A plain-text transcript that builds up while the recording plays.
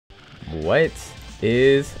What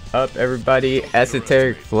is up, everybody?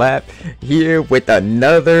 Esoteric Flap here with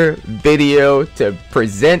another video to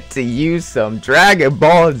present to you some Dragon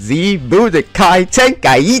Ball Z Budokai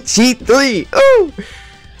Tenkaichi 3. Ooh!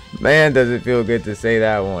 Man, does it feel good to say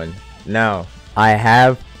that one. Now, I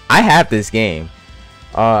have this game.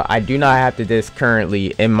 I do not have the disc currently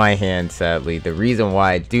in my hand, sadly. The reason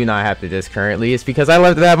why I do not have the disc currently is because I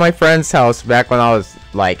left it at my friend's house back when I was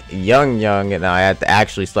like young, and I had to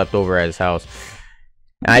actually slept over at his house.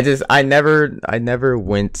 And I never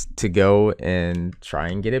went to go and try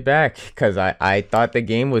and get it back because I thought the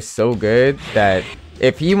game was so good that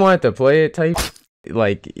if he wanted to play it,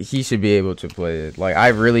 like he should be able to play it. Like I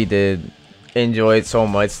really did enjoy it so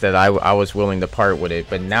much that I was willing to part with it.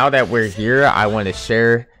 But now that we're here, I want to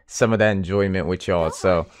share some of that enjoyment with y'all.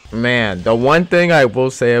 So man, the one thing I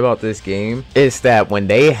will say about this game is that when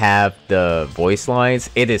they have the voice lines,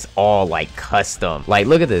 it is all like custom. Like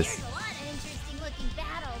look at this.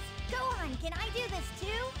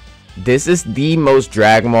 This is the most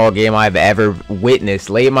Dragon Ball game I've ever witnessed,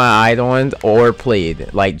 laid my eyes on, or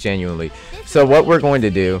played, like genuinely. So what we're going to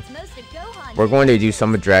do, we're going to do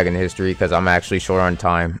some of Dragon History because I'm actually short on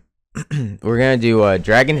time. We're going to do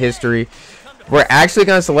Dragon History. We're actually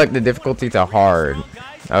going to select the difficulty to hard.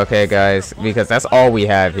 Okay, guys, because that's all we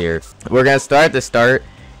have here. We're going to start at the start,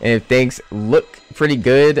 and if things look pretty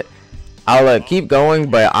good, I'll keep going,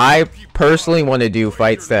 but I personally want to do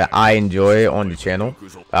fights that I enjoy on the channel.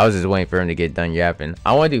 I was just waiting for him to get done yapping.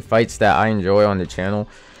 I want to do fights that I enjoy on the channel,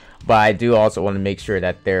 but I do also want to make sure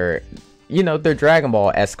that they're, you know, they're Dragon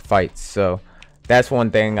Ball-esque fights. So that's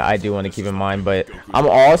one thing I do want to keep in mind, but I'm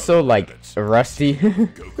also like rusty.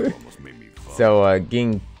 So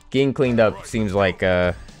getting cleaned up seems like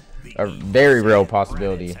a very real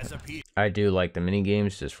possibility. I do like the mini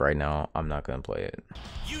games, just right now I'm not gonna play it.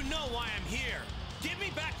 You know why I'm here. Give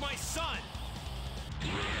me back my son.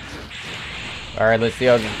 All right, let's see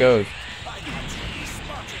how this goes.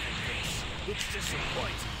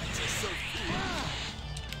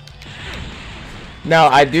 Now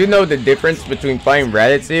I do know the difference between fighting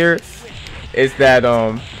Raditz here is that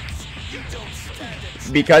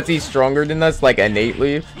because he's stronger than us, like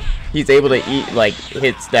innately, he's able to eat like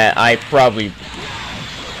hits that I probably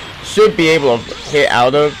should be able to hit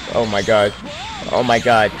out of. Oh my god. Oh my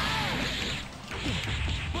god.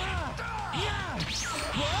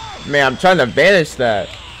 Man, I'm trying to banish that.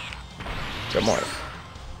 Come on.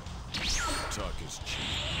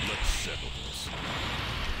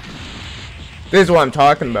 This is what I'm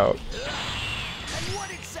talking about.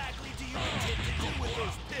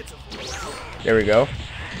 There we go.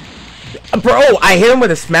 Bro, I hit him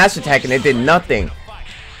with a smash attack and it did nothing.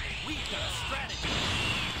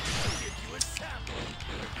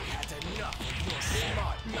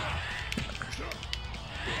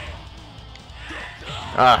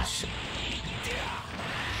 Ah, shit.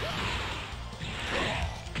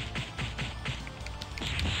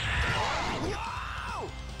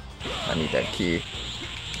 I need that key.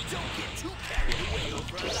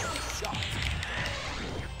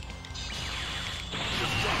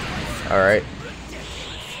 All right.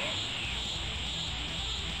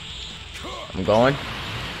 I'm going.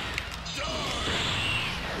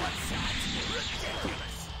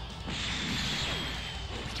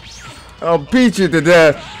 I'll beat you to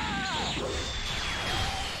death.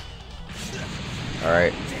 All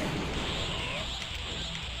right.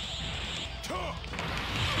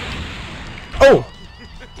 Oh!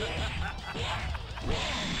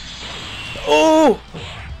 Oh!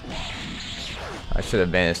 I should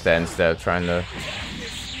have banished that instead of trying to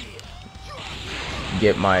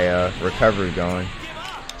get my recovery going.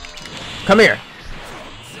 Come here.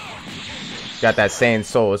 Got that Saiyan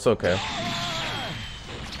soul. It's okay.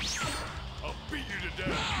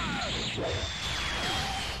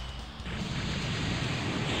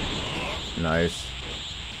 Nice.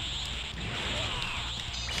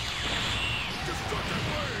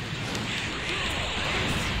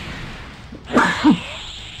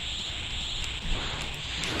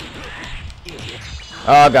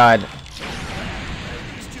 Oh god.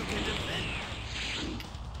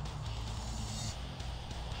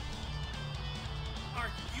 Are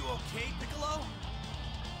you okay, Piccolo?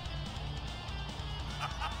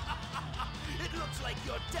 It looks like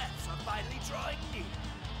your deaths are finally drawing near.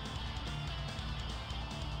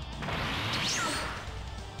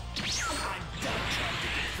 I'm done trying to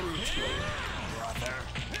get through to you, brother.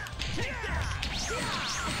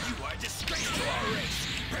 You are a disgrace to our race.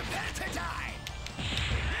 Prepare to die.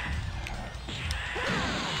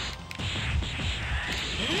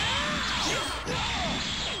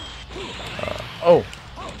 Oh,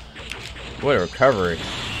 what a recovery.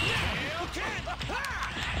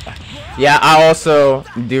 Yeah, I also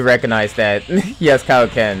do recognize that he has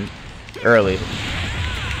Kaioken early.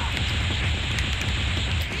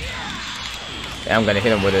 Yeah, I'm gonna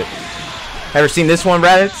hit him with it. Ever seen this one,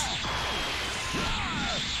 Raditz?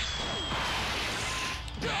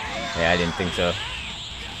 Yeah, I didn't think so.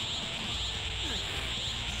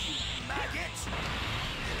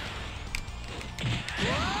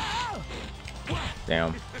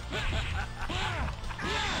 Damn.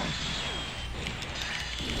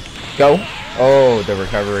 Go. Oh, the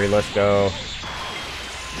recovery. Let's go.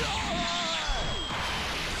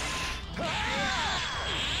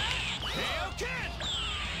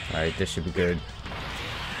 Alright, this should be good.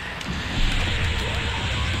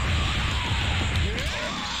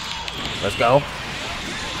 Let's go.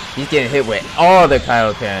 He's getting hit with all the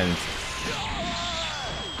Kaiokens.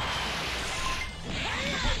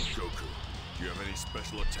 Goku, do you have any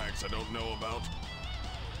special attacks I don't know about?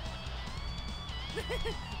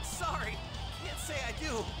 Sorry, can't say I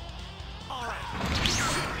do. All right.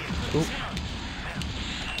 Oop.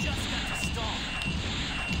 Just got to stall.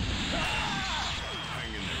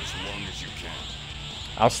 Hang in there as long as you can.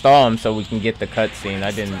 I'll stall him so we can get the cutscene.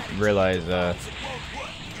 I didn't realize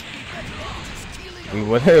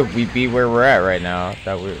we'd be where we're at right now.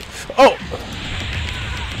 That we're oh,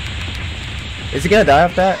 is he gonna die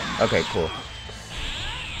off that? Okay, cool.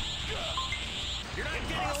 You're not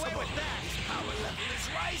getting away with that. His power level is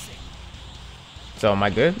rising. So am I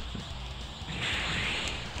good?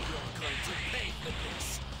 You're going to pay for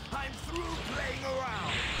this. I'm through playing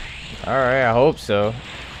around. All right, I hope so.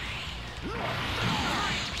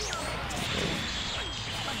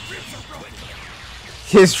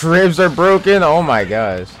 His ribs are broken. Oh my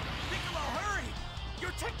gosh. Piccolo, hurry!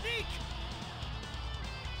 Your technique.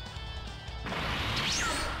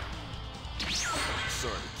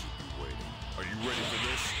 Sorry to keep you waiting. Are you ready for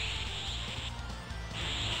this?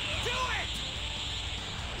 Do it!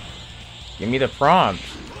 Give me the prompt.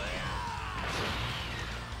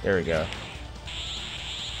 There we go.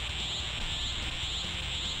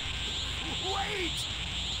 Wait!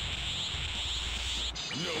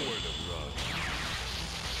 Nowhere to run.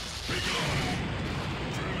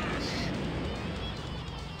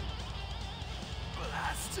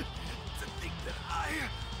 Blast! To think that I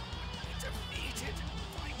defeated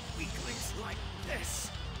by weaklings like this.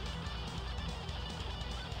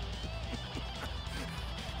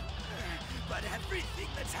 But everything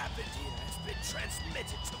that's happened here has been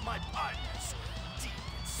transmitted to my partners deep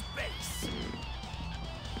in space.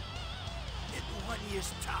 In 1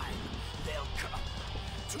 year's time, they'll come.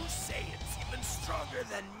 Two Saiyans even stronger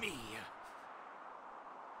than me.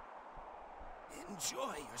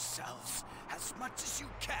 Enjoy yourselves as much as you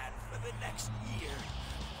can for the next year.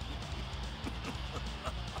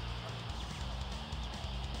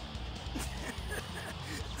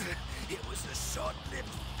 It was a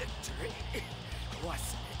short-lived victory,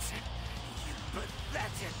 wasn't it? You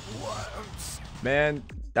pathetic worms. Man,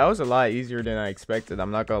 that was a lot easier than I expected.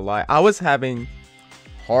 I'm not gonna lie. I was having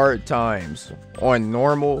hard times on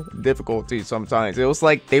normal difficulty sometimes. It was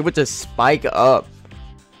like they would just spike up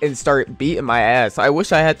and start beating my ass. I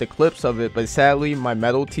wish I had the clips of it, but sadly my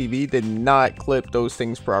metal TV did not clip those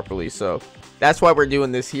things properly. So that's why we're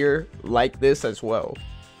doing this here like this as well,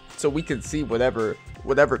 so we can see whatever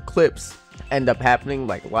clips end up happening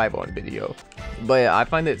like live on video. But I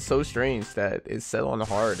find it so strange that it's set on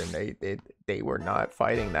hard and they were not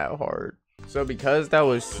fighting that hard. So because that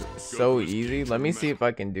was so easy, let me see if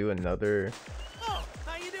I can do another. Oh,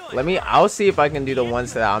 how you doing? I'll see if I can do the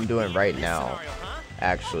ones that I'm doing right now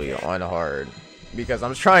actually on hard, because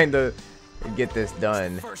I'm trying to get this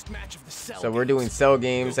done. So we're doing Cell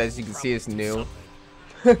games. As you can see, it's new.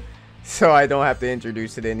 So I don't have to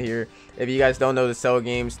introduce it in here. If you guys don't know the Cell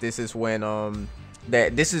games, this is when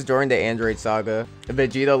this is during the Android Saga.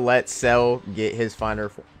 Vegeta let Cell get his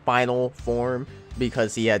final form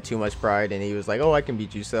because he had too much pride and he was like, oh, I can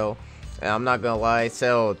beat you, Cell. And I'm not gonna lie,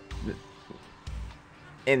 Cell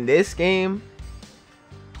in this game,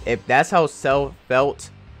 if that's how Cell felt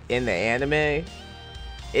in the anime, it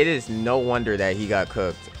is no wonder that he got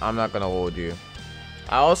cooked. I'm not gonna hold you.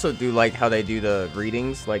 I also do like how they do the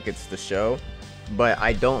readings like it's the show, but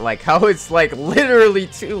I don't like how it's like literally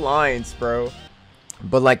 2 lines, bro.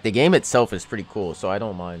 But like the game itself is pretty cool, so I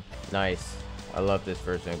don't mind. Nice. I love this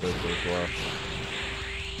version of Goku as well.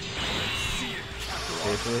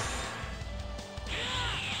 Seriously?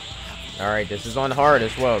 Alright, this is on hard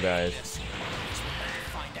as well, guys.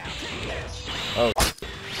 Oh.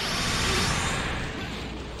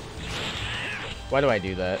 Why do I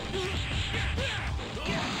do that?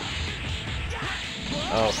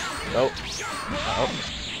 Oh. Oh. Oh.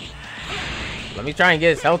 Let me try and get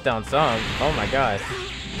his health down some. Oh my gosh.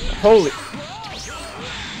 Holy.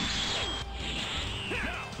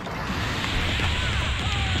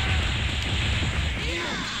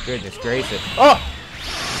 Goodness gracious. Oh!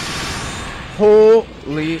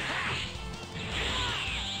 Holy.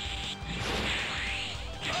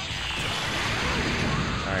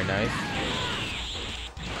 Alright, nice.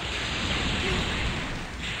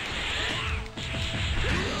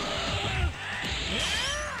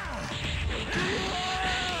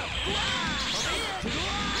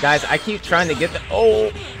 Guys, I keep trying to get the...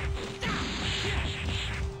 Oh!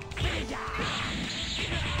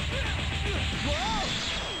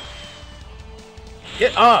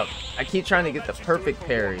 Get up! I keep trying to get the perfect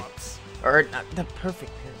parry. Or, not the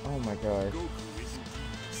perfect parry. Oh my gosh.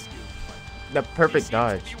 The perfect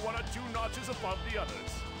dodge.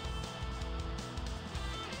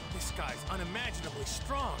 This guy's unimaginably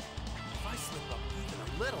strong. If I slip up even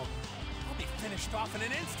a little, I'll be finished off in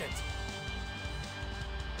an instant.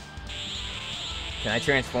 Can I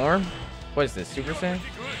transform? What is this, Super Saiyan?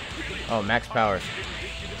 Oh, max power.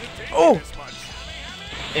 Oh!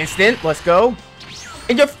 Instant, let's go.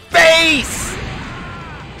 In your face!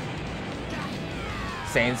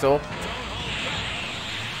 Saiyan Soul.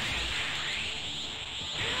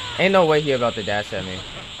 Ain't no way he about to dash at me.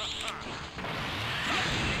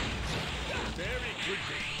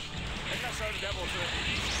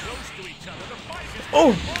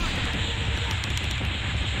 Oh!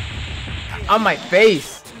 On my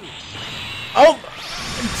face. Oh,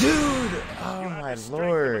 dude. Oh my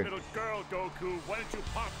lord.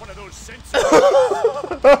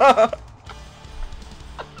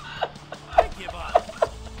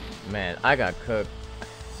 Man, I got cooked,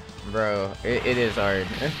 bro. It is hard.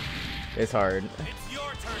 It's hard.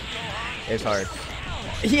 It's hard.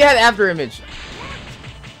 He had after image.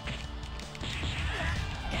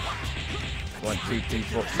 1, 2, 3,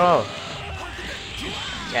 4. Oh.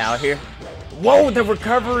 Yeah, out here. Whoa, the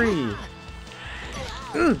recovery!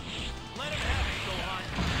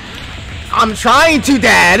 I'm trying to,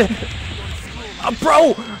 Dad!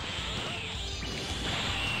 Bro!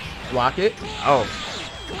 Block it? Oh.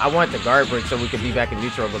 I want the guard break so we can be back in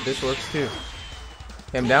neutral, but this works too.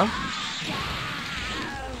 Him down?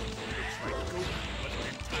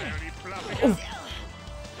 Oh.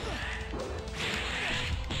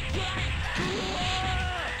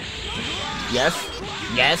 Yes.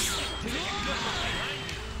 Yes.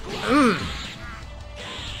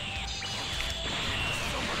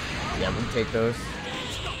 Yeah, we can take those.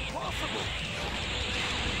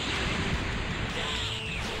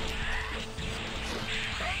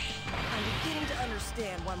 I'm beginning to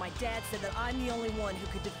understand why my dad said that I'm the only one who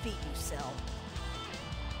could defeat you, Cell.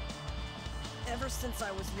 Ever since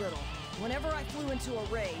I was little, whenever I flew into a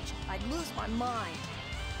rage, I'd lose my mind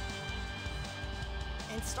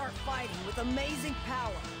and start fighting with amazing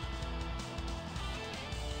power.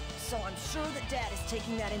 So I'm sure that Dad is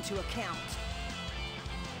taking that into account.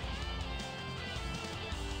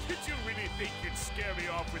 Did you really think you'd scare me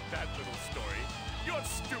off with that little story? You're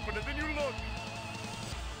stupider than you look!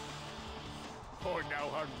 Oh, now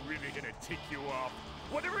I'm really gonna tick you off.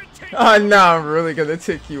 Whatever it takes. Oh, no, I'm really gonna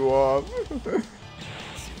tick you off.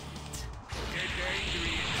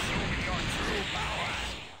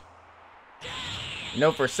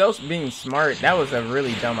 No, for Cell being smart, that was a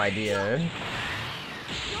really dumb idea.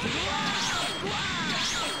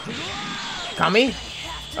 Kami?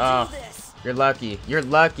 Oh, you're lucky. You're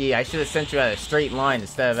lucky. I should have sent you at a straight line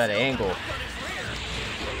instead of at an angle.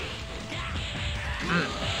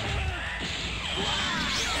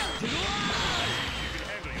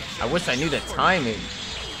 I wish I knew the timing.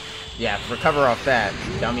 Yeah, recover off that,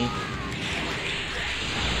 dummy.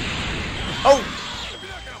 Oh!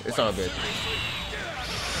 It's all good.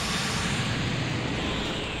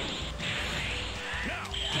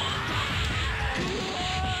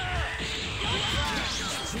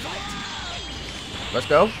 Let's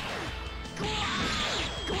go.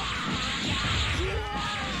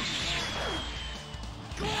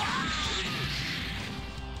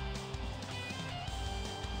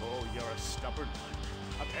 Oh, you're a stubborn one.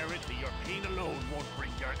 Apparently your pain alone won't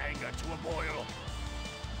bring your anger to a boil.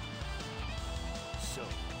 So,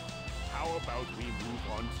 how about we move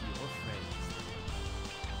on to your friends?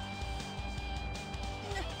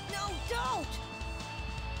 No, don't!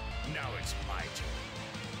 Now it's my turn.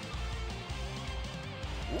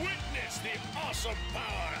 Witness the awesome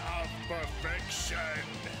power of perfection!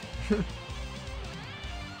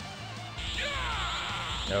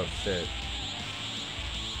 Oh shit.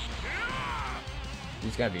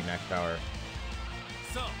 He's gotta be max power.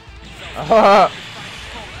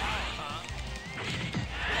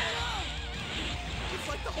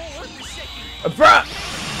 Bruh!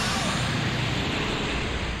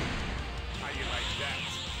 How you like that?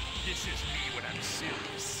 This is me when I'm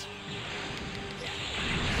serious.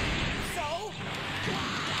 So?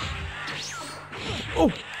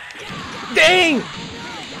 Oh! Dang! I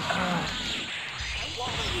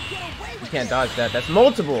won't let you get away with You can't this. dodge that. That's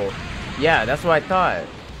multiple. Yeah, that's what I thought.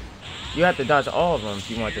 You have to dodge all of them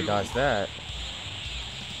if you want to dodge that.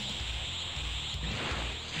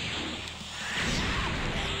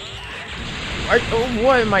 Oh,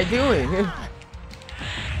 what am I doing? Calm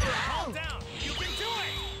down. You can do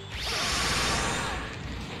it.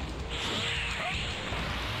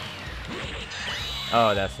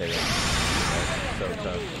 Oh, that's it. That's so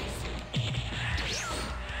tough.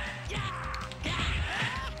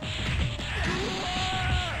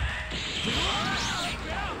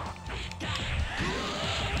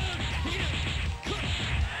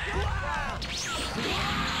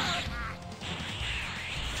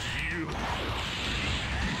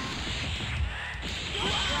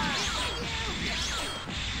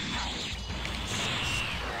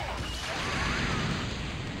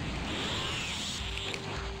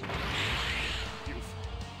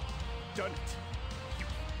 Done it. You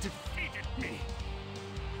defeated me.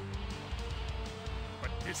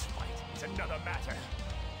 But this fight is another matter.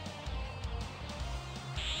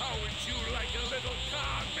 How would you like a little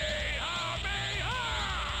Kamehameha?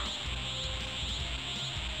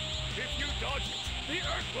 If you dodge it, the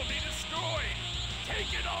Earth will be destroyed.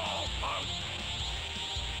 Take it all, punk.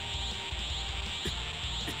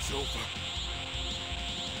 It's over.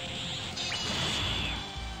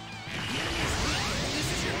 This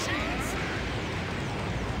is your chance.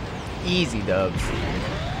 Easy dubs.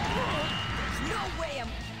 There's no way I'm...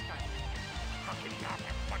 How can you have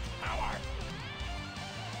much power?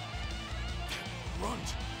 That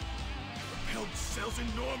runt propelled Cell's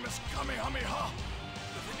enormous Kamehameha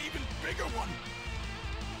with an even bigger one.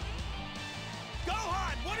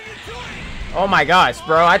 Gohan, what are you doing? Oh my gosh,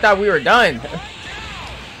 bro. I thought we were done.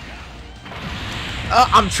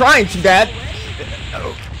 I'm trying to, Dad.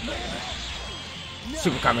 Oh.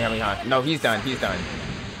 Super Kamehameha. No, he's done. He's done.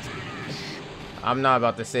 I'm not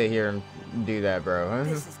about to sit here and do that, bro.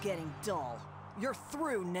 This is getting dull. You're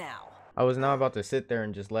through now. I was not about to sit there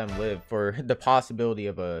and just let him live for the possibility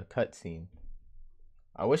of a cutscene.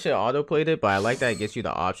 I wish it autoplayed it, but I like that it gives you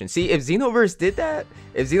the option. See, if Xenoverse did that,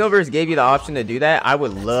 if Xenoverse gave you the option to do that, I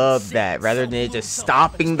would love that rather than it just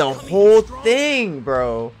stopping the whole thing,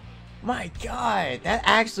 bro. My God, that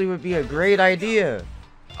actually would be a great idea.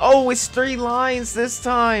 Oh, it's 3 lines this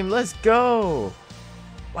time. Let's go.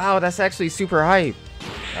 Wow, that's actually super hype.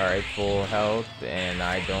 All right, full health, and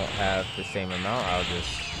I don't have the same amount. I'll just...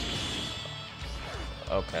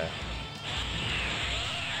 Okay.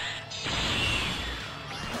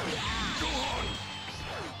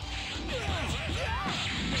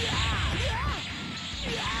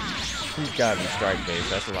 He's gotta be strike based.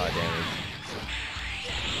 That's a lot of damage.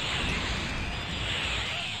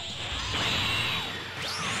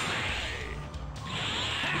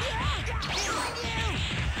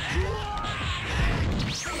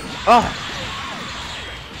 Oh!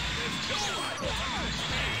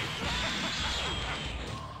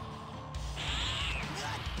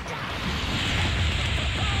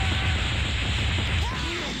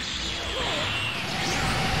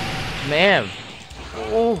 Man.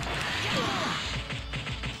 Oh.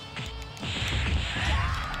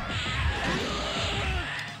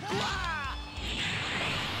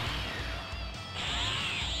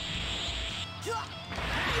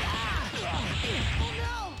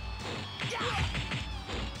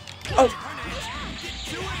 Oh.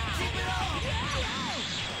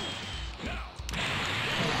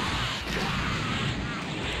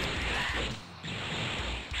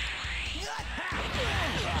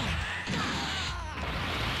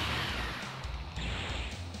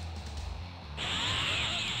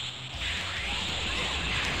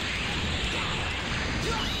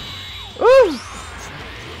 Ooh.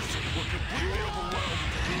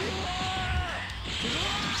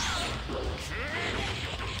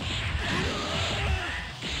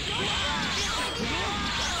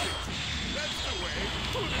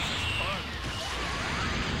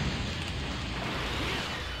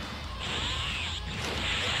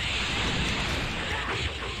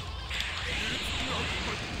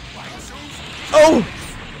 Oh!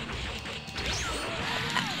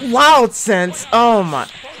 Wild sense. Oh my.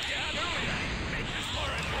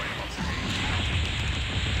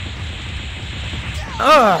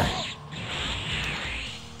 Ugh.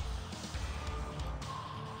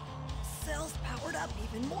 Cell's powered up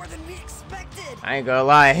even more than we expected. I ain't gonna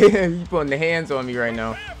lie. You putting the hands on me right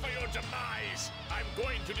now. Prepare for your demise. I'm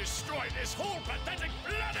going to destroy this whole pathetic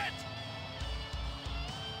planet!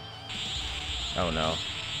 Oh no.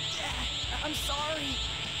 Dad, I'm sorry.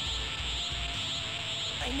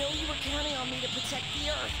 I know you were counting on me to protect the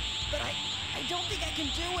Earth, but I don't think I can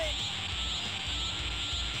do it.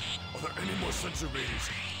 Are there any more centuries?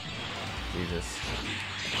 Jesus.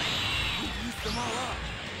 We've used them all up.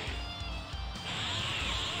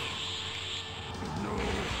 No.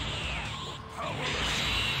 Powerless.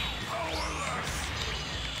 Powerless.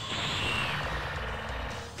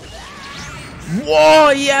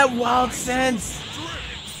 Whoa, yeah, wild sense.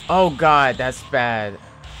 Oh god, that's bad.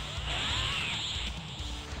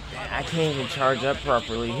 Man, I can't even charge up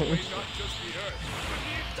properly.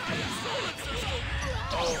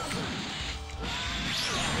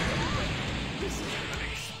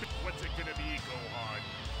 What's it gonna be, Gohan?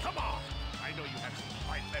 Come on! I know you have some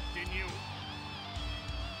fight left in you.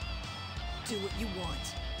 Do what you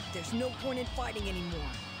want. There's no point in fighting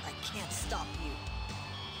anymore. I can't stop you.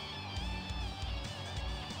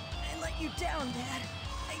 I let you down, Dad.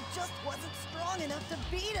 I just wasn't strong enough to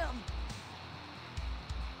beat him.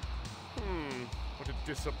 What a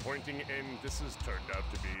disappointing end this has turned out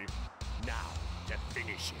to be. Now, to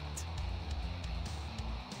finish it.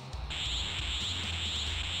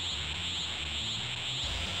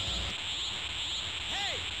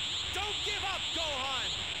 Hey! Don't give up, Gohan!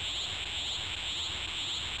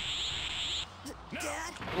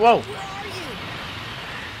 Dad? Whoa. Where are you?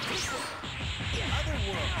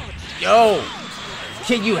 Otherworld! Yo.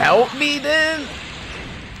 Can you help me then?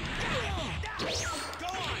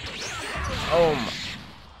 Oh my.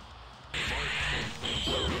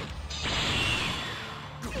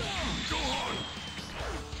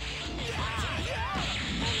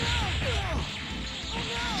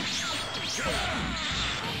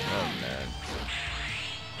 Oh man.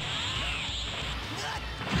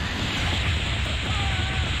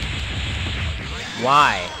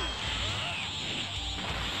 Why?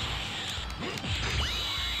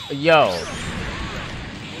 Yo.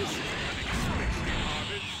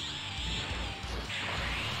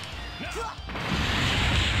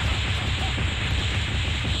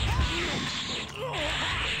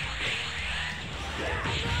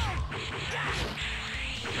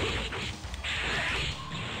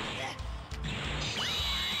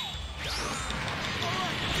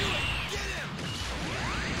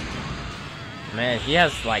 Man, he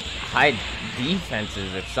has like high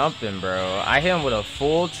defenses or something, bro. I hit him with a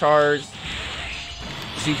full charge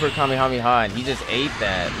Super Kamehameha and he just ate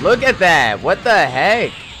that. Look at that! What the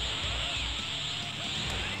heck?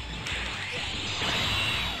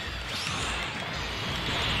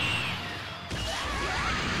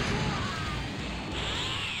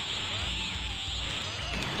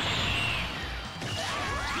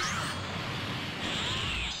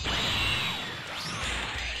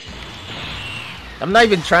 I'm not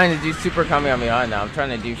even trying to do Super Kamehameha now. I'm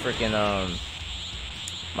trying to do freaking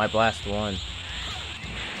my Blast 1.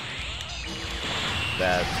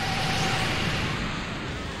 Bad.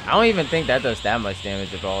 I don't even think that does that much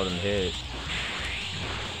damage if all of them hit.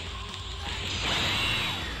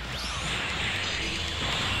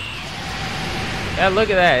 Yeah,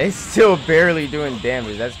 look at that. It's still barely doing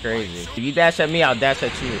damage. That's crazy. If you dash at me, I'll dash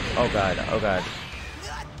at you. Oh god. Oh god.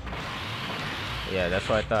 Yeah, that's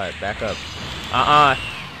what I thought. Back up.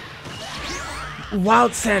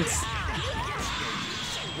 Wild sense.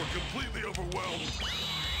 We're completely overwhelmed.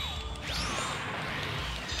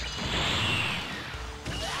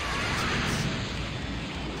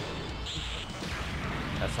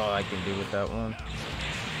 That's all I can do with that one.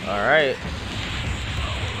 All right.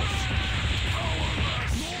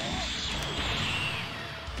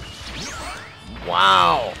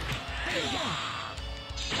 Wow.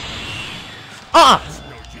 No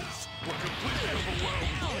use. We're completely overwhelmed.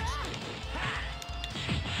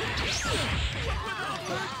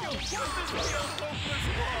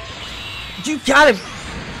 You gotta.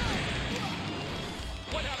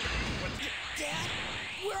 Dad,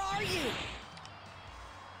 where are you?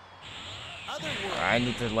 Otherworld! I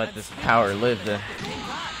need to let this power live then.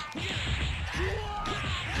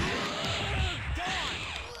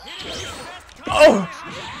 Oh!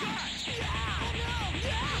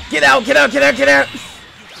 Get out, get out, get out, get out!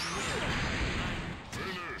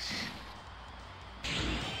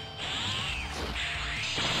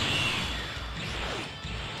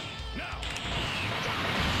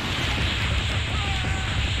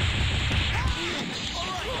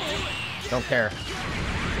 Don't care.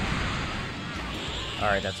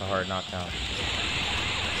 Alright, that's a hard knockdown.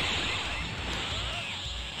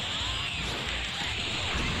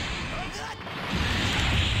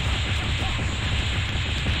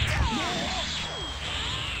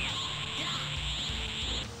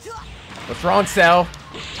 What's wrong, Cell?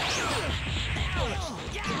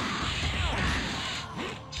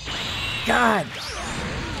 God.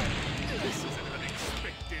 This is an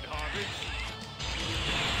unexpected harvest.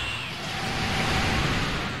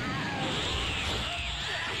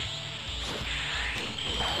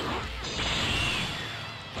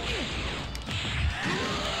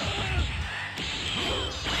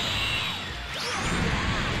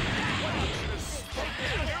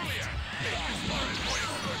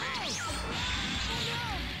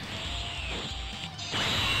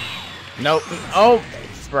 Nope. Oh,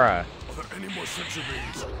 bruh. Are there any more sensor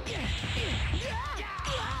beams?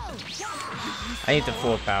 I need the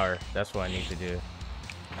full power. That's what I need to do.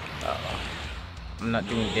 I'm not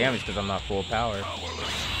doing damage because I'm not full power.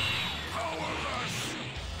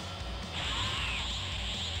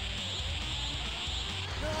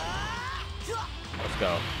 Let's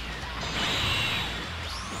go.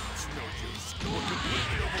 It's no use. We're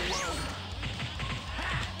completely overwhelmed.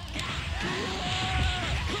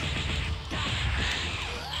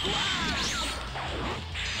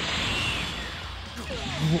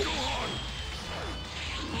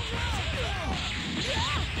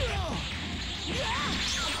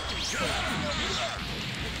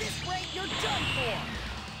 At this rate, you're done for.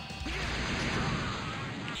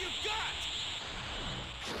 You've got!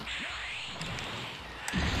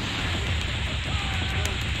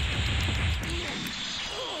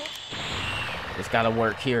 It's gotta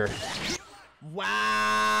work here. Wow!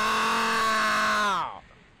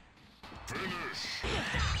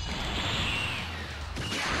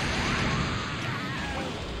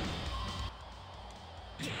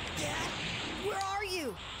 Dad, where are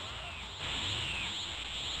you?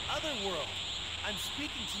 Otherworld. I'm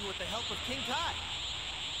speaking to you with the help of King Kai.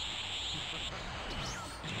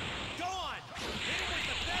 Go on! Hit him with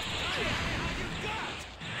the best time you've got!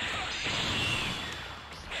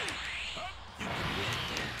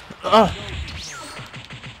 Ugh.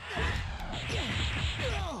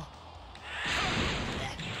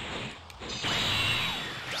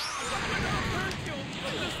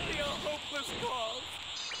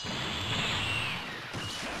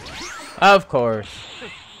 Of course.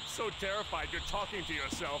 So terrified you're talking to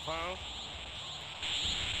yourself, huh?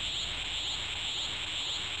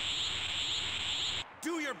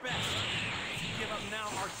 Do your best. If you give up now,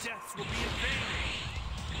 our deaths will be in vain.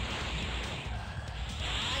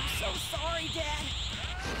 I'm so sorry, Dad.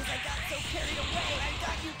 Because I got so carried away, I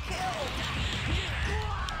got you killed.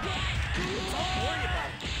 Don't worry about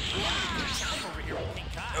it. We're having a good time over here with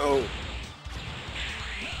King Kai. Oh.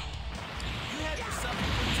 You had yourself a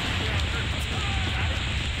good time here on Earth, too. Got it?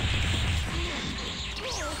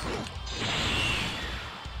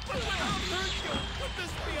 But my arm hurt you! Would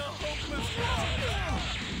this be a hopeless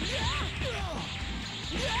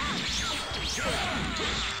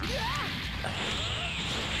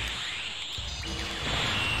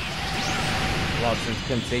Lobsters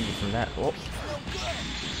couldn't save you from that. Oh. No good.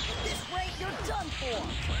 At this rate, you're done for.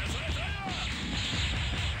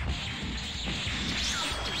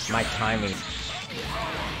 My timing.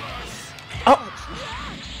 Oh!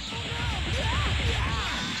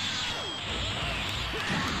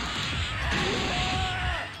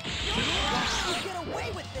 You get away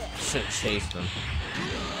with this. Should have chased him.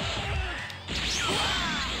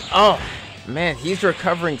 Oh! Man, he's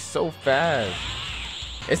recovering so fast.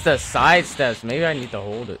 It's the side steps. Maybe I need to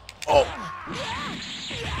hold it. Oh!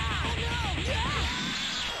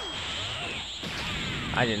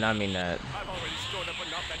 I did not mean that. I've already stored up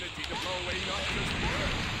enough energy to blow away not just the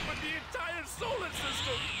Earth, but the entire solar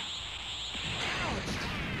system!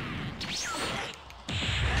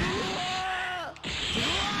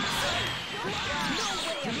 No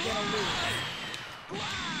way I'm gonna lose.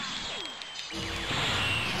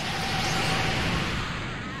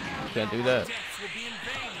 Can't do that. Deaths will be in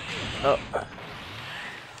vain. Oh.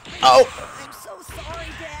 Oh! I'm so sorry,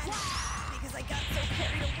 Dad. Because I got so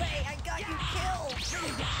carried away, I got you killed. Don't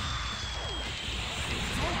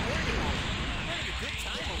worry about it. We're having a good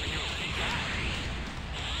time over here with King Kai.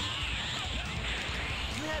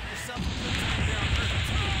 You had yourself a good time here on Earth,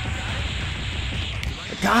 too.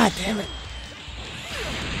 Got it? God damn it.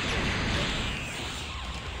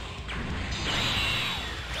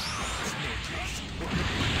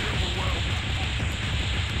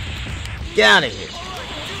 Get out of here.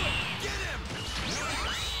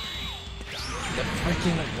 The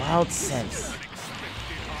freaking wild sense.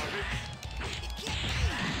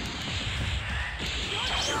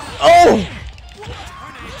 Oh!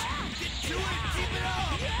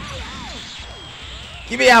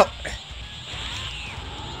 Get me out.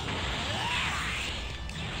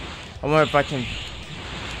 I wonder if I can.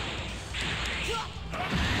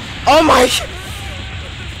 Oh my.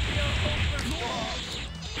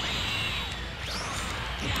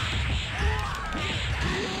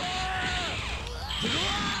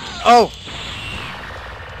 Oh.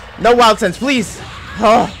 No wild sense, please.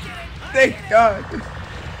 Oh, thank God.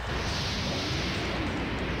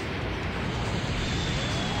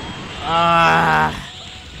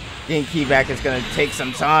 Getting key back is gonna take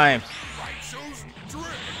some time.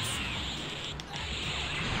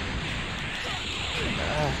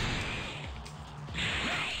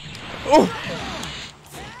 Oh.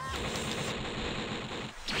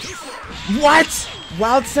 What?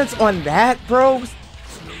 Wild sense on that, bro?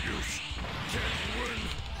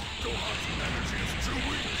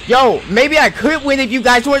 Yo, maybe I could win if you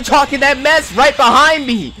guys weren't talking that mess right behind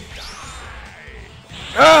me.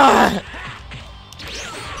 Ugh.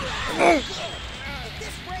 At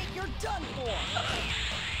this rate, you're done for.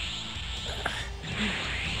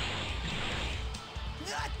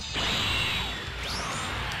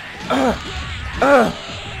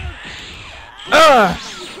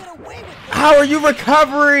 How are you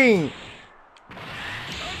recovering?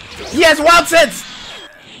 He has wild sense.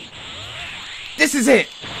 This is it.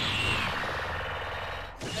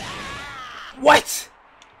 What?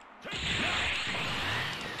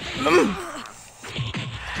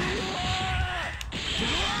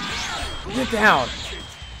 Get down.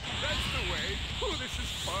 That's the way. Oh, this is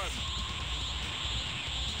fun.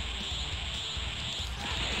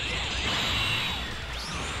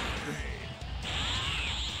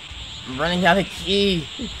 I'm running out of key.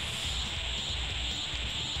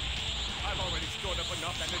 I've already stored up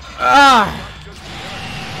enough energy. Ah!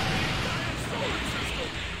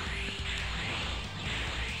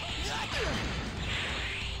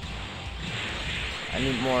 I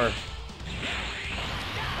need more.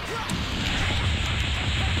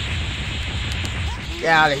 Get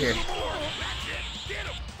out of here.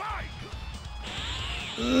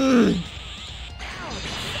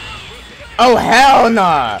 Oh, hell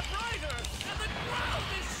nah.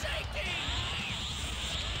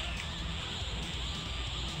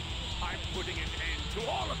 I'm putting an end to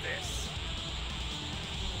all of this.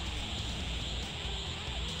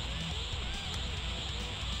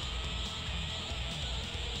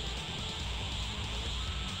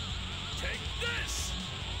 Take this.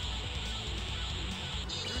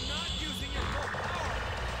 You're not using your full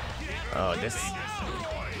power. Oh, this.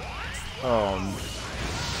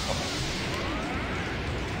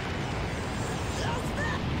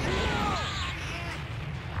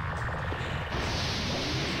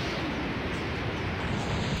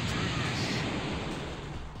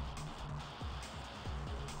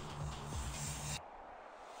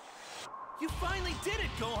 You finally did it,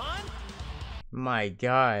 Gohan. My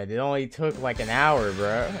God, it only took like an hour,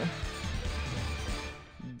 bro.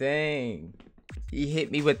 Dang. He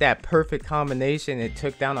hit me with that perfect combination. It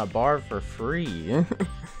took down a bar for free.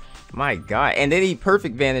 My God. And then he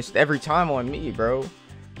perfect vanished every time on me, bro.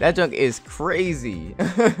 That junk is crazy.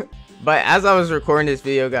 But as I was recording this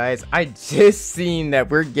video, guys, I just seen that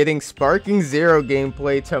we're getting Sparking Zero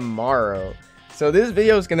gameplay tomorrow. So this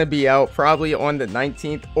video is going to be out probably on the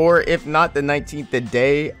 19th, or if not the 19th, the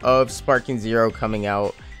day of Sparking Zero coming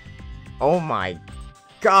out. Oh my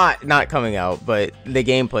God, not coming out, but the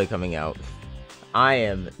gameplay coming out. I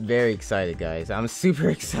am very excited, guys. I'm super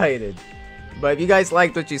excited. But if you guys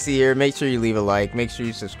liked what you see here, make sure you leave a like. Make sure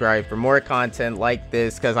you subscribe for more content like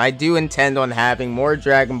this, because I do intend on having more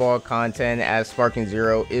Dragon Ball content as Sparking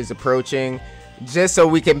Zero is approaching, just so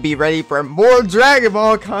we can be ready for more Dragon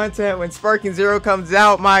Ball content when Sparking Zero comes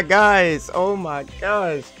out, my guys. Oh my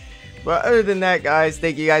gosh. But other than that, guys,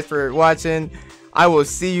 thank you guys for watching. I will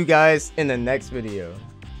see you guys in the next video.